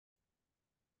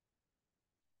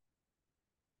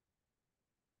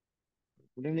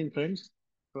Good evening, friends.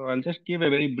 So I'll just give a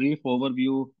very brief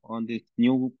overview on this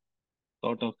new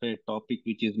sort of a topic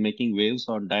which is making waves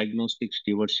on diagnostic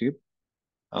stewardship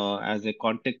as a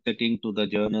context setting to the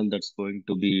journal that's going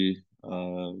to be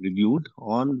reviewed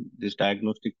on this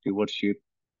diagnostic stewardship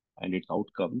and its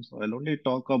outcomes. So I'll only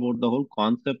talk about the whole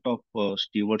concept of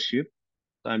stewardship.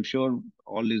 So I'm sure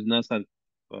all listeners are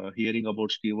hearing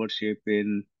about stewardship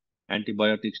in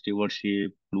antibiotic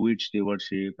stewardship, fluid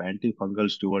stewardship, antifungal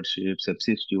stewardship,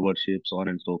 sepsis stewardship, so on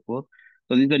and so forth.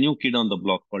 So this is a new kid on the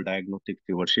block called diagnostic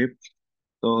stewardship.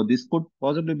 So this could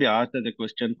possibly be asked as a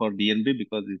question for DNB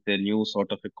because it's a new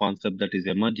sort of a concept that is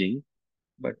emerging.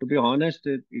 But to be honest,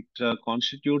 it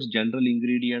constitutes general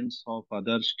ingredients of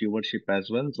other stewardship as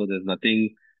well. So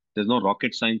there's no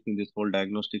rocket science in this whole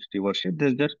diagnostic stewardship.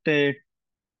 There's just a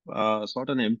sort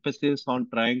of an emphasis on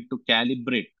trying to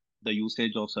calibrate the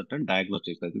usage of certain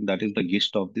diagnostics. I think that is the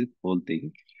gist of this whole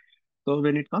thing. So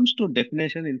when it comes to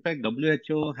definition, in fact,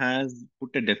 WHO has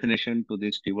put a definition to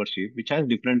this stewardship, which has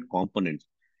different components.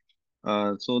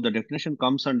 So the definition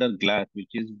comes under GLAS,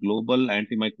 which is Global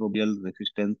Antimicrobial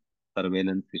Resistance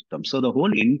Surveillance System. So the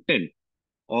whole intent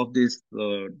of this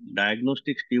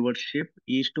diagnostic stewardship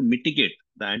is to mitigate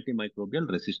the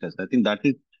antimicrobial resistance. I think that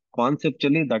is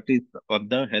conceptually that is at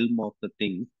the helm of the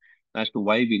thing as to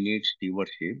why we need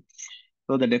stewardship.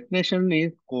 So the definition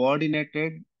is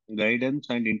coordinated guidance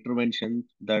and interventions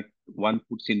that one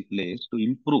puts in place to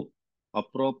improve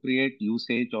appropriate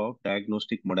usage of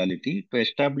diagnostic modality to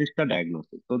establish the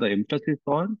diagnosis. So the emphasis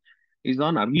on is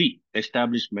on early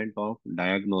establishment of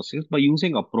diagnosis by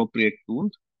using appropriate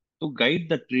tools to guide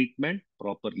the treatment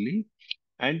properly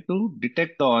and to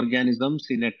detect the organisms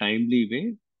in a timely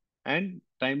way and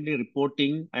timely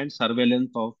reporting and surveillance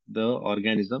of the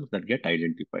organisms that get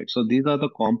identified. So these are the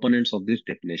components of this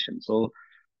definition. So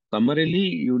summarily,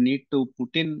 you need to put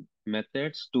in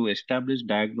methods to establish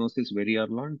diagnosis very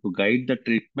early on to guide the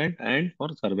treatment and for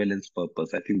surveillance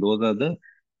purpose. I think those are the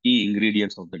key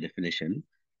ingredients of the definition.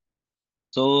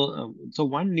 So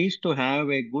one needs to have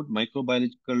a good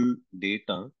microbiological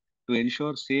data to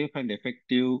ensure safe and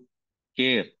effective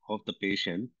care of the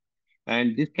patient.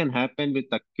 And this can happen with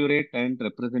accurate and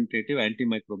representative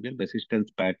antimicrobial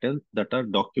resistance patterns that are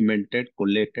documented,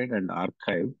 collated, and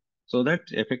archived so that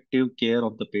effective care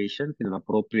of the patient in an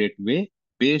appropriate way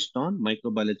based on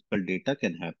microbiological data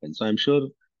can happen. So I'm sure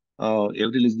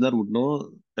every listener would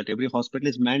know that every hospital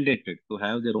is mandated to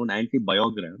have their own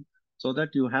antibiogram so that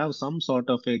you have some sort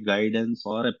of a guidance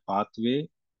or a pathway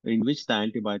in which the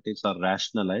antibiotics are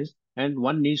rationalized. And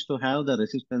one needs to have the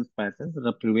resistance patterns that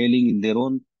are prevailing in their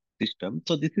own system.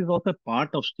 So this is also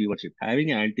part of stewardship, having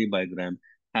an antibiogram,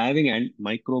 having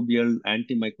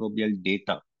antimicrobial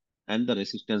data and the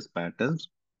resistance patterns.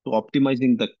 So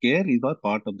optimizing the care is a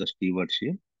part of the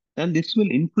stewardship. And this will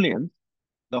influence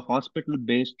the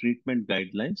hospital-based treatment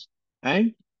guidelines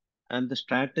and the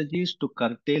strategies to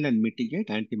curtail and mitigate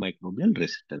antimicrobial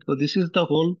resistance. So this is the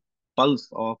whole pulse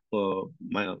of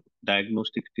my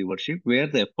diagnostic stewardship, where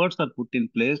the efforts are put in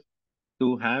place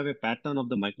to have a pattern of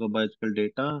the microbiological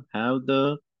data, have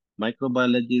the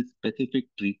microbiology specific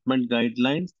treatment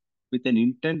guidelines with an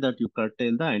intent that you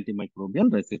curtail the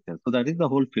antimicrobial resistance. So that is the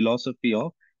whole philosophy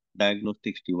of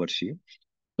diagnostic stewardship.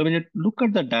 So when you look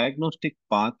at the diagnostic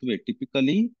pathway,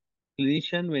 typically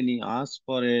clinician when he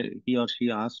or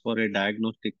she asks for a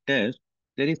diagnostic test,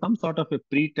 there is some sort of a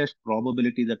pre-test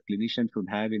probability that clinician should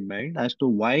have in mind as to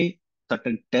why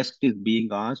certain test is being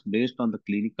asked based on the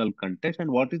clinical context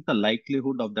and what is the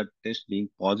likelihood of that test being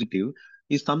positive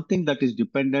is something that is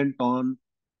dependent on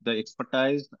the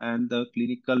expertise and the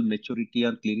clinical maturity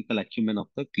or clinical acumen of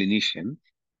the clinician.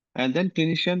 And then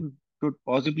clinician should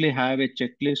possibly have a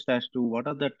checklist as to what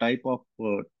are the type of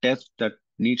tests that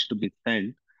needs to be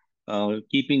sent,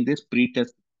 keeping this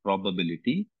pre-test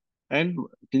probability. And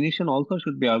clinician also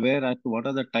should be aware as to what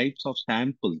are the types of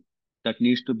samples that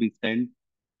needs to be sent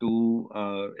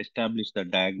to establish the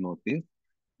diagnosis.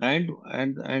 And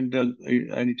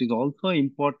it is also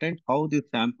important how the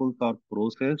samples are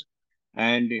processed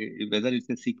and whether it's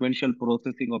a sequential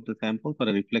processing of the samples or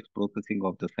a reflex processing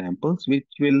of the samples, which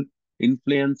will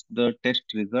influence the test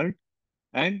result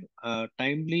and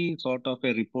timely sort of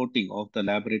a reporting of the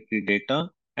laboratory data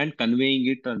and conveying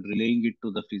it and relaying it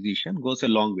to the physician goes a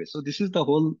long way. So this is the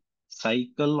whole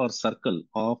cycle or circle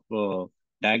of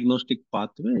diagnostic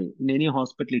pathway. In any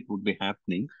hospital, it would be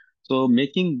happening. So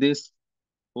making this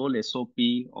whole SOP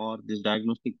or this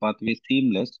diagnostic pathway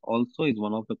seamless also is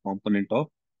one of the component of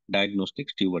diagnostic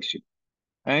stewardship.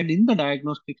 And in the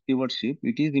diagnostic stewardship,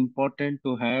 it is important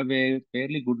to have a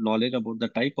fairly good knowledge about the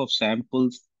type of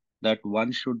samples that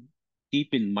one should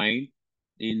keep in mind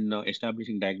in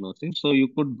establishing diagnosis. So you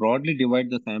could broadly divide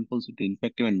the samples into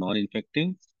infective and non-infective.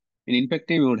 In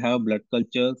infective, you would have blood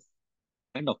cultures,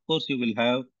 and of course, you will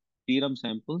have serum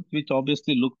samples, which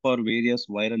obviously look for various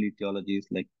viral etiologies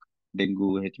like dengue,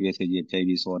 HVSAG,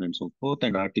 HIV, so on and so forth,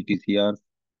 and RT-PCR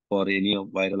for any of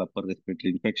viral upper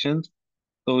respiratory infections.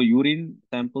 So urine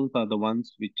samples are the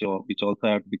ones which also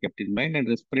have to be kept in mind. And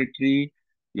respiratory,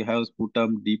 you have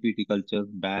sputum, DPT cultures,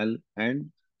 BAL,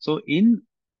 and so in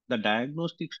the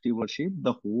diagnostic stewardship,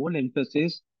 the whole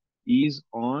emphasis is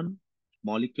on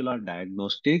molecular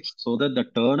diagnostics so that the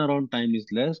turnaround time is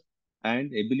less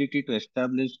and ability to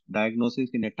establish diagnosis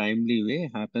in a timely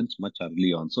way happens much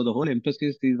early on. So the whole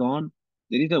emphasis is on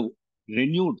there is a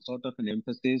renewed sort of an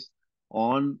emphasis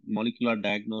on molecular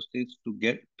diagnostics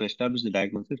to establish the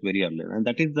diagnosis very early. And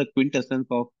that is the quintessence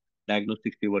of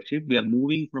diagnostic stewardship. We are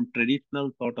moving from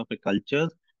traditional sort of a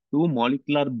cultures to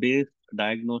molecular based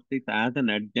diagnostics as an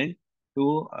adjunct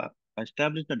to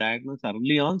establish the diagnosis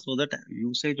early on so that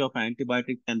usage of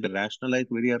antibiotics can be rationalized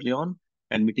very early on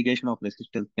and mitigation of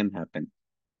resistance can happen.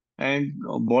 And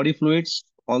body fluids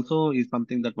also is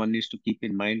something that one needs to keep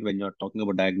in mind when you're talking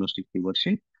about diagnostic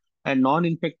stewardship. And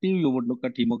non-infective, you would look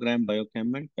at hemogram,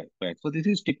 biochem, and PET. So this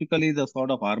is typically the sort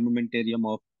of armamentarium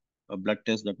of a blood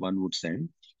test that one would send.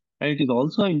 And it is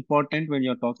also important when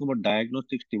you're talking about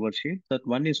diagnostic stewardship that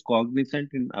one is cognizant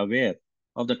and aware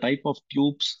of the type of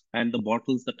tubes and the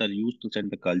bottles that are used to send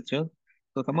the culture.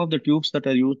 So some of the tubes that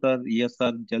are used are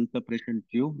ESR gel separation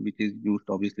tube, which is used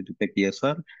obviously to take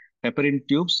ESR, heparin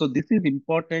tubes. So this is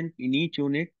important in each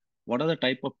unit. What are the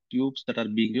type of tubes that are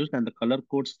being used, and the color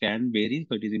codes can vary.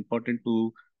 So it is important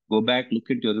to go back,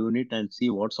 look at your unit and see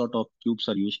what sort of tubes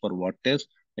are used for what test.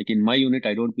 Like in my unit,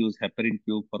 I don't use heparin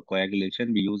tube for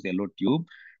coagulation. We use yellow tube.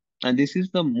 And this is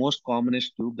the most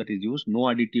commonest tube that is used, no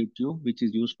additive tube, which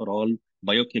is used for all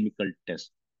biochemical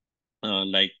tests, uh,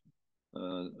 like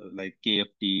uh, like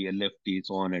KFT, LFT,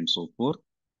 so on and so forth.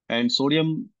 And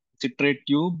sodium citrate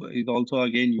tube is also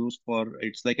again used for,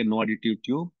 it's like a no additive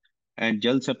tube. And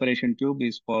gel separation tube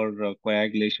is for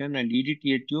coagulation. And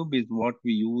EDTA tube is what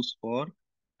we use for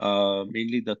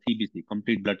mainly the CBC,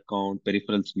 complete blood count,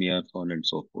 peripheral smear, so on and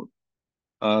so forth.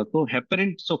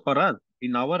 So for us,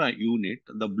 in our unit,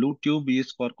 the blue tube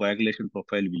is for coagulation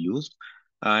profile we use,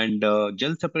 and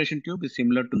gel separation tube is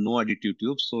similar to no additive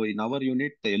tube. So in our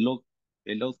unit, the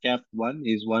yellow cap one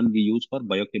is one we use for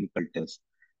biochemical tests,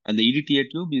 and the EDTA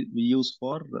tube we use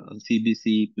for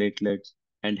CBC, platelets,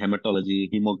 and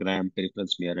hematology, hemogram, peripheral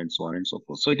smear, and so on and so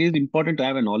forth. So it is important to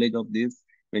have a knowledge of this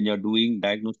when you're doing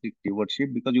diagnostic stewardship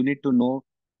because you need to know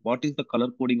what is the color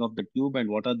coding of the tube and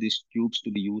what are these tubes to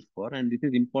be used for. And this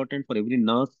is important for every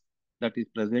nurse that is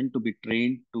present to be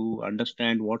trained to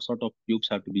understand what sort of tubes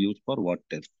have to be used for what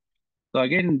test. So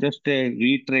again, just a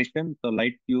reiteration. So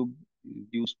light tube is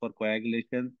used for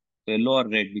coagulation. So yellow or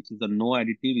red, which is the no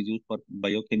additive, is used for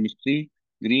biochemistry.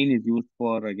 Green is used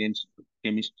for against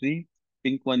chemistry.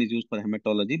 Pink one is used for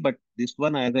hematology. But this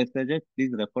one, as I said,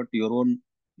 please refer to your own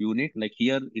unit. Like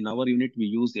here in our unit, we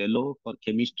use yellow for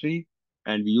chemistry,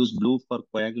 and we use blue for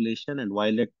coagulation and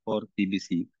violet for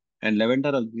CBC. And lavender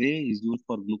or gray is used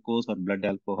for glucose or blood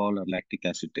alcohol or lactic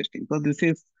acid testing. So this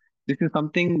is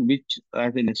something which,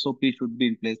 as an SOP, should be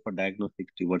in place for diagnostic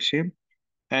stewardship.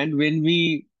 And when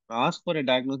we ask for a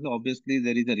diagnosis, obviously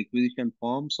there is a requisition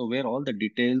form. So where all the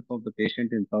details of the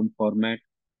patient in some format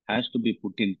has to be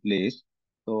put in place.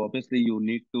 So obviously you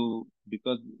need to,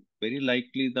 because very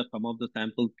likely the some of the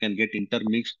samples can get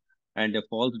intermixed and a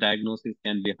false diagnosis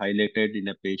can be highlighted in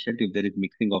a patient if there is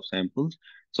mixing of samples.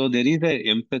 So there is a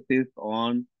emphasis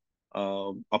on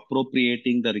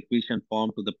appropriating the requisition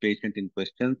form to the patient in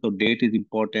question. So date is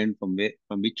important from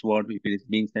which ward, if it is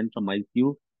being sent from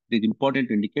ICU, it is important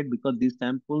to indicate because these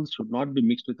samples should not be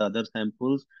mixed with other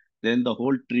samples. Then the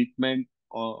whole treatment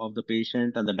of the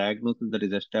patient and the diagnosis that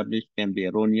is established can be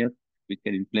erroneous, which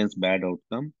can influence bad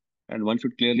outcome. And one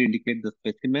should clearly indicate the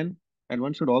specimen, and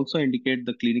one should also indicate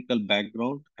the clinical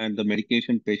background and the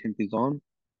medication patient is on,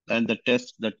 and the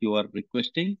test that you are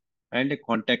requesting, and a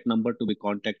contact number to be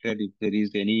contacted if there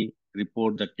is any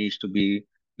report that needs to be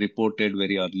reported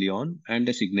very early on, and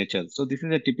a signature. So this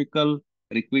is a typical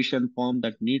requisition form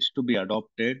that needs to be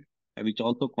adopted, which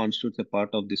also constitutes a part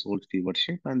of this whole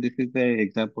stewardship. And this is the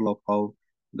example of how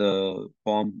the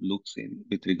form looks in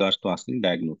with regards to asking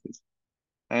diagnosis.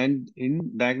 And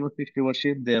in diagnostic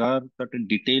stewardship, there are certain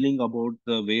detailing about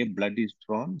the way blood is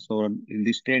drawn. So in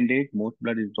this day and age, most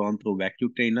blood is drawn through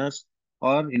vacuum trainers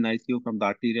or in ICU from the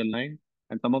arterial line.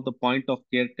 And some of the point of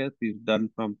care tests is done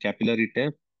from capillary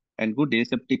test. And good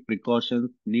aseptic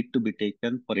precautions need to be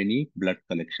taken for any blood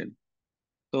collection.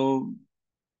 So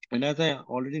And as I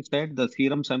already said, the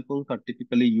serum samples are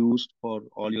typically used for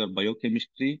all your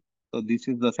biochemistry. So this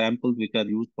is the samples which are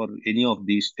used for any of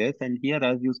these tests. And here,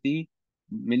 as you see,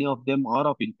 many of them are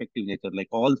of infective nature. Like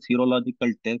all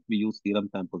serological tests, we use serum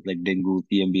samples like dengue,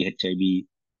 TMB, HIV,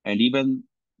 and even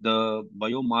the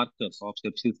biomarkers of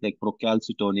sepsis like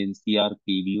procalcitonin, CRP,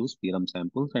 we use serum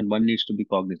samples, and one needs to be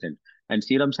cognizant. And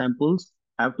serum samples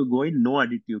have to go in no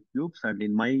additive tubes, and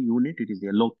in my unit, it is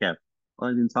yellow cap, or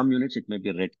in some units it may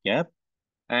be red cap.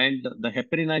 And the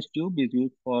heparinized tube is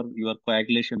used for your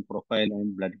coagulation profile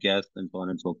and blood gas and so on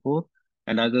and so forth.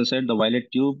 And as I said, the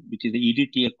violet tube, which is the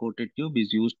EDTA coated tube,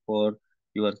 is used for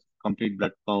your complete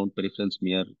blood count, peripheral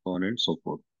smear, so on and so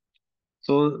forth.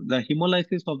 So the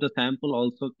hemolysis of the sample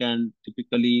also can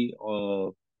typically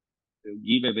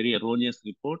give a very erroneous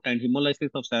report, and hemolysis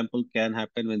of sample can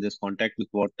happen when there's contact with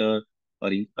water,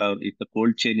 or if the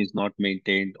cold chain is not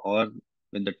maintained, or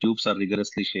when the tubes are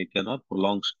rigorously shaken or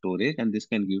prolonged storage, and this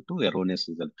can give to erroneous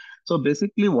result. So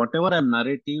basically, whatever I'm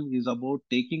narrative is about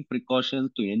taking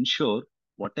precautions to ensure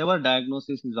whatever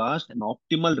diagnosis is asked, an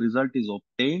optimal result is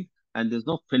obtained, and there's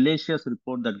no fallacious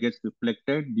report that gets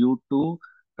reflected due to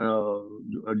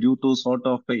sort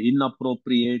of a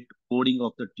inappropriate coding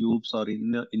of the tubes or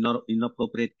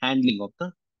inappropriate handling of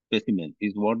the specimen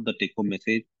is what the take-home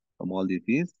message from all this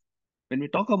is. When we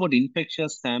talk about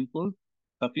infectious samples,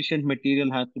 sufficient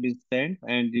material has to be sent,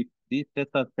 and if these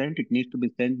tests are sent, it needs to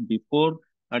be sent before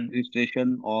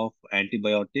administration of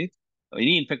antibiotics.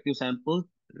 Any infective samples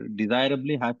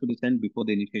desirably have to be sent before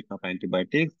the initiation of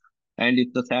antibiotics. And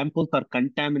if the samples are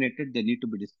contaminated, they need to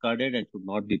be discarded and should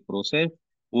not be processed.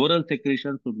 Oral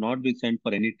secretions should not be sent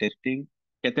for any testing.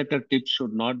 Catheter tips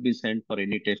should not be sent for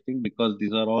any testing because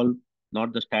these are all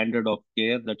not the standard of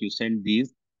care that you send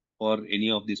these for any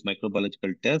of these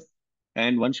microbiological tests.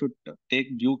 And one should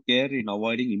take due care in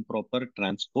avoiding improper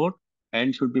transport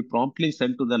and should be promptly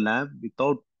sent to the lab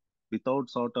without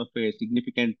sort of a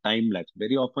significant time lapse.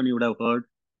 Very often you would have heard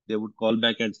they would call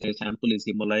back and say sample is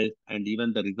hemolyzed, and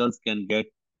even the results can get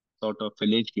sort of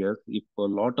fallacious if a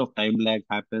lot of time lag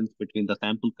happens between the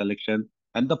sample collection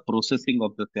and the processing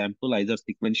of the sample, either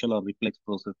sequential or reflex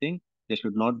processing. There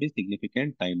should not be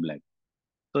significant time lag.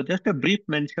 So just a brief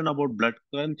mention about blood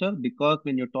culture, because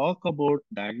when you talk about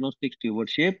diagnostic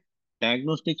stewardship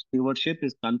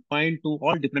is confined to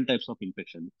all different types of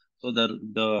infection. So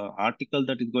the article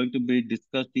that is going to be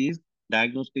discussed is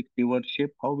diagnostic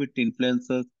stewardship, how it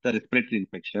influences the respiratory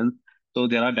infections. So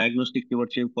there are diagnostic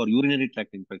stewardship for urinary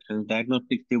tract infections,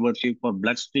 diagnostic stewardship for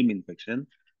bloodstream infection.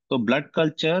 So blood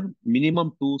culture,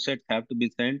 minimum two sets have to be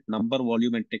sent. Number,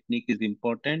 volume, and technique is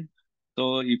important.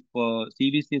 So if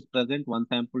CVC is present, one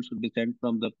sample should be sent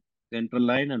from the central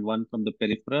line and one from the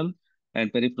peripheral.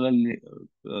 And peripheral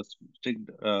strict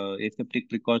aseptic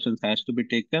precautions has to be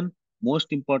taken.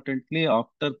 Most importantly,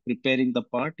 after preparing the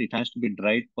part, it has to be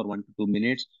dried for 1 to 2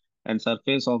 minutes. And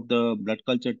surface of the blood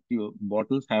culture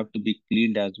bottles have to be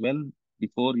cleaned as well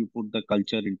before you put the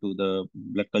culture into the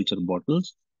blood culture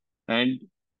bottles. And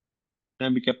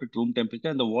can be kept at room temperature,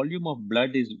 and the volume of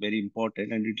blood is very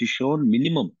important, and it is shown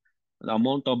minimum the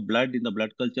amount of blood in the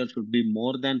blood culture should be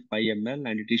more than 5 ml,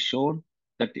 and it is shown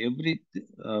that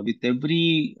with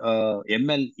every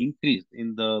ml increase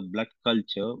in the blood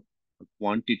culture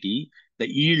quantity,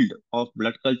 the yield of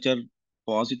blood culture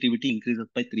positivity increases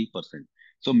by 3%.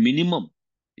 So minimum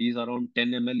is around 10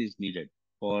 ml is needed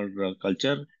for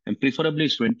culture, and preferably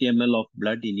it's 20 ml of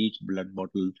blood in each blood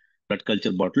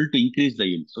culture bottle to increase the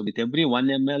yield. So with every 1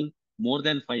 ml, more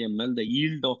than 5 ml, the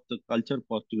yield of the culture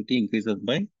positivity increases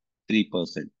by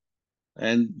 3%.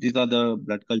 And these are the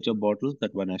blood culture bottles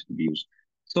that one has to be used.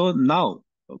 So now,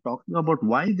 talking about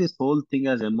why this whole thing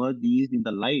has emerged is in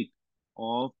the light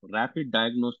of rapid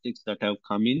diagnostics that have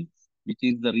come in, which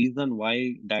is the reason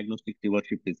why diagnostic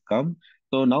stewardship has come.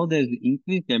 So now there's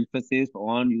increased emphasis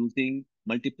on using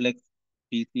multiplex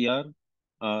PCR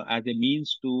as a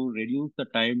means to reduce the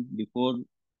time before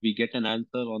we get an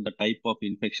answer on the type of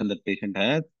infection that patient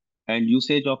has, and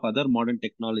usage of other modern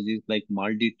technologies like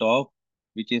MALDI-TOF,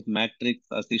 which is matrix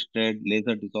assisted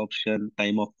laser desorption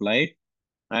time of flight,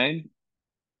 and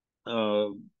uh,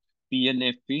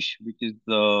 PNA fish, which is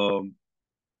a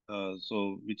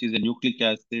nucleic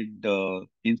acid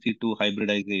in situ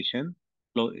hybridization,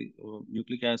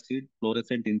 nucleic acid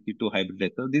fluorescent in situ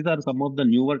hybridization. These are some of the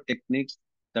newer techniques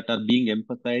that are being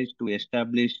emphasized to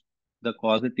establish the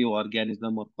causative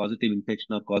organism or causative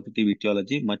infection or causative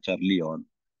etiology much early on.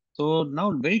 So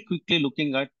now very quickly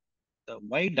looking at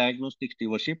why diagnostic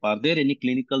stewardship? Are there any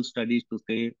clinical studies to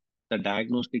say the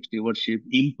diagnostic stewardship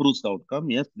improves the outcome?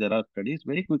 Yes, there are studies.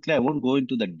 Very quickly, I won't go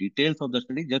into the details of the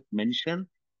study, just mention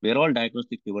were all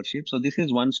diagnostic stewardship. So this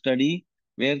is one study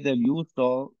where they've used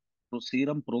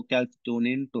serum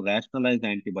procalcitonin to rationalize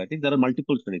antibiotics. There are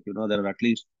multiple studies. There are at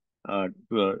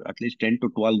least 10 to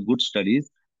 12 good studies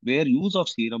where use of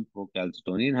serum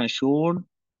procalcitonin has shown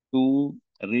to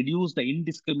reduce the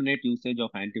indiscriminate usage of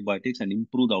antibiotics and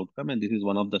improve the outcome. And this is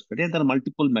one of the studies. There are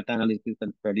multiple meta-analysis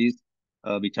and studies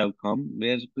which have come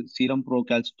where serum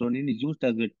procalcitonin is used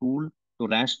as a tool to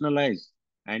rationalize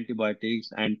antibiotics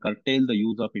and curtail the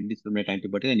use of indiscriminate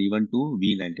antibiotics and even to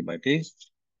wean antibiotics.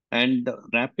 And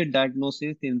rapid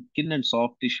diagnosis in skin and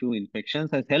soft tissue infections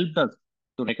has helped us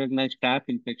to recognize staph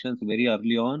infections very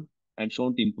early on and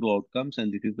shown to improve outcomes.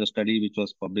 And this is the study which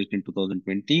was published in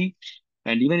 2020.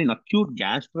 And even in acute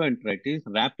gastroenteritis,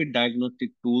 rapid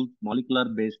diagnostic tools, molecular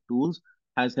based tools,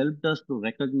 has helped us to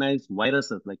recognize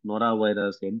viruses like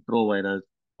norovirus, enterovirus,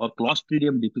 or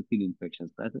Clostridium difficile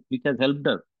infections, which has helped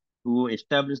us to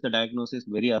establish the diagnosis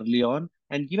very early on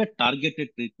and give a targeted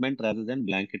treatment rather than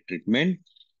blanket treatment.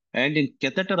 And in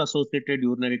catheter-associated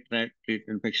urinary tract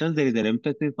infections, there is an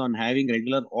emphasis on having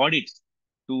regular audits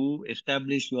to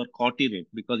establish your COTI rate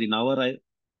because in our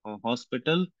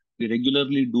hospital, we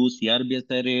regularly do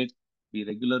CRBSI rates, we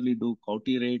regularly do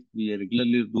COTI rates, we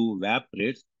regularly do VAP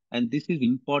rates. And this is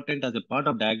important as a part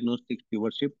of diagnostic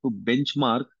stewardship to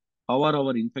benchmark how are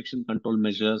our infection control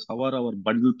measures, how are our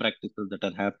bundle practices that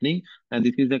are happening, and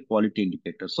this is a quality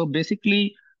indicator. So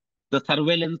basically, the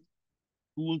surveillance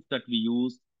tools that we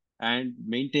use and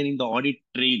maintaining the audit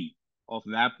trail of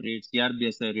VAP rates,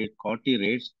 CRBSI rates, COTI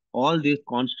rates, all this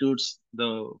constitutes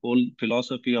the whole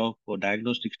philosophy of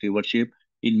diagnostic stewardship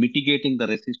in mitigating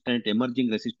the emerging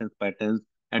resistance patterns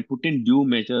and put in due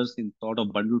measures in sort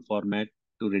of bundle format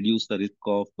to reduce the risk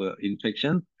of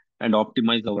infections and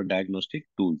optimize our diagnostic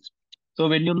tools. So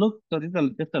when you look, so this is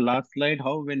just the last slide,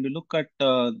 how when we look at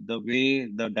the way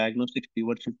the diagnostic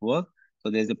stewardship works, so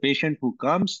there's a patient who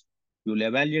comes, you'll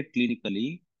evaluate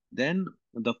clinically. Then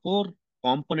the four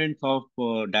components of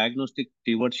diagnostic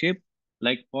stewardship,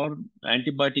 like for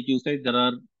antibiotic usage, there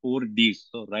are 4 Ds.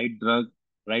 So right drug,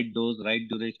 right dose, right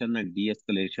duration, and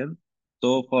de-escalation.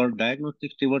 So for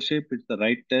diagnostic stewardship, it's the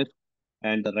right test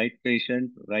and the right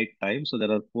patient, right time. So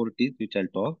there are 4 Ds which I'll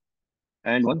talk.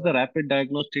 And once the rapid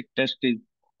diagnostic test is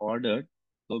ordered,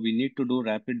 so we need to do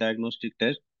rapid diagnostic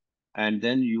test and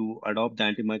then you adopt the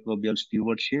antimicrobial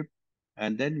stewardship,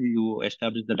 and then you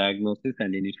establish the diagnosis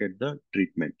and initiate the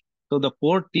treatment. So the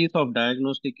 4 T's of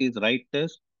diagnostic is right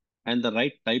test and the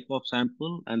right type of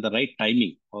sample and the right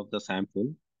timing of the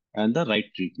sample and the right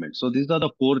treatment. So these are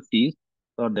the 4 T's.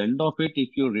 So at the end of it, if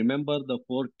you remember the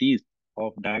 4 T's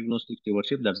of diagnostic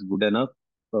stewardship, that's good enough.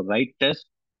 So right test,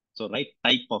 so right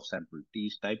type of sample, T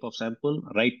is type of sample,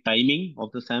 right timing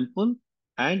of the sample,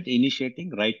 and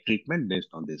initiating right treatment based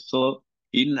on this. So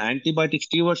in antibiotic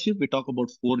stewardship, we talk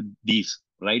about 4 Ds: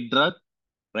 right drug,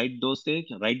 right dosage,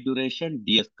 right duration,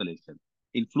 de-escalation.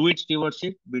 In fluid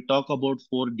stewardship, we talk about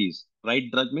 4 Ds. Right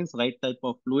drug means right type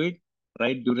of fluid,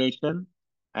 right duration,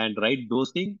 and right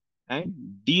dosing, and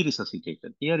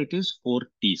de-resuscitation. Here it is 4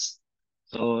 Ts.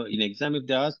 So in exam, if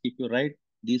they ask if you write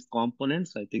these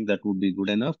components, I think that would be good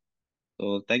enough.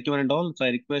 So thank you and all. So I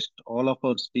request all of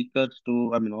our speakers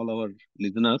all our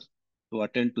listeners to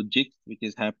attend to JIX, which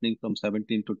is happening from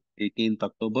 17th to 18th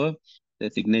October,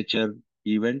 the signature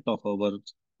event of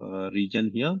our region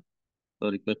here.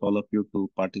 So request all of you to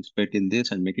participate in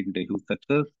this and make it into a huge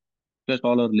success. Request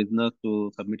all our listeners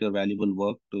to submit your valuable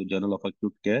work to Journal of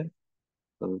Acute Care.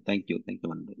 So thank you. Thank you,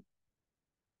 Mandal.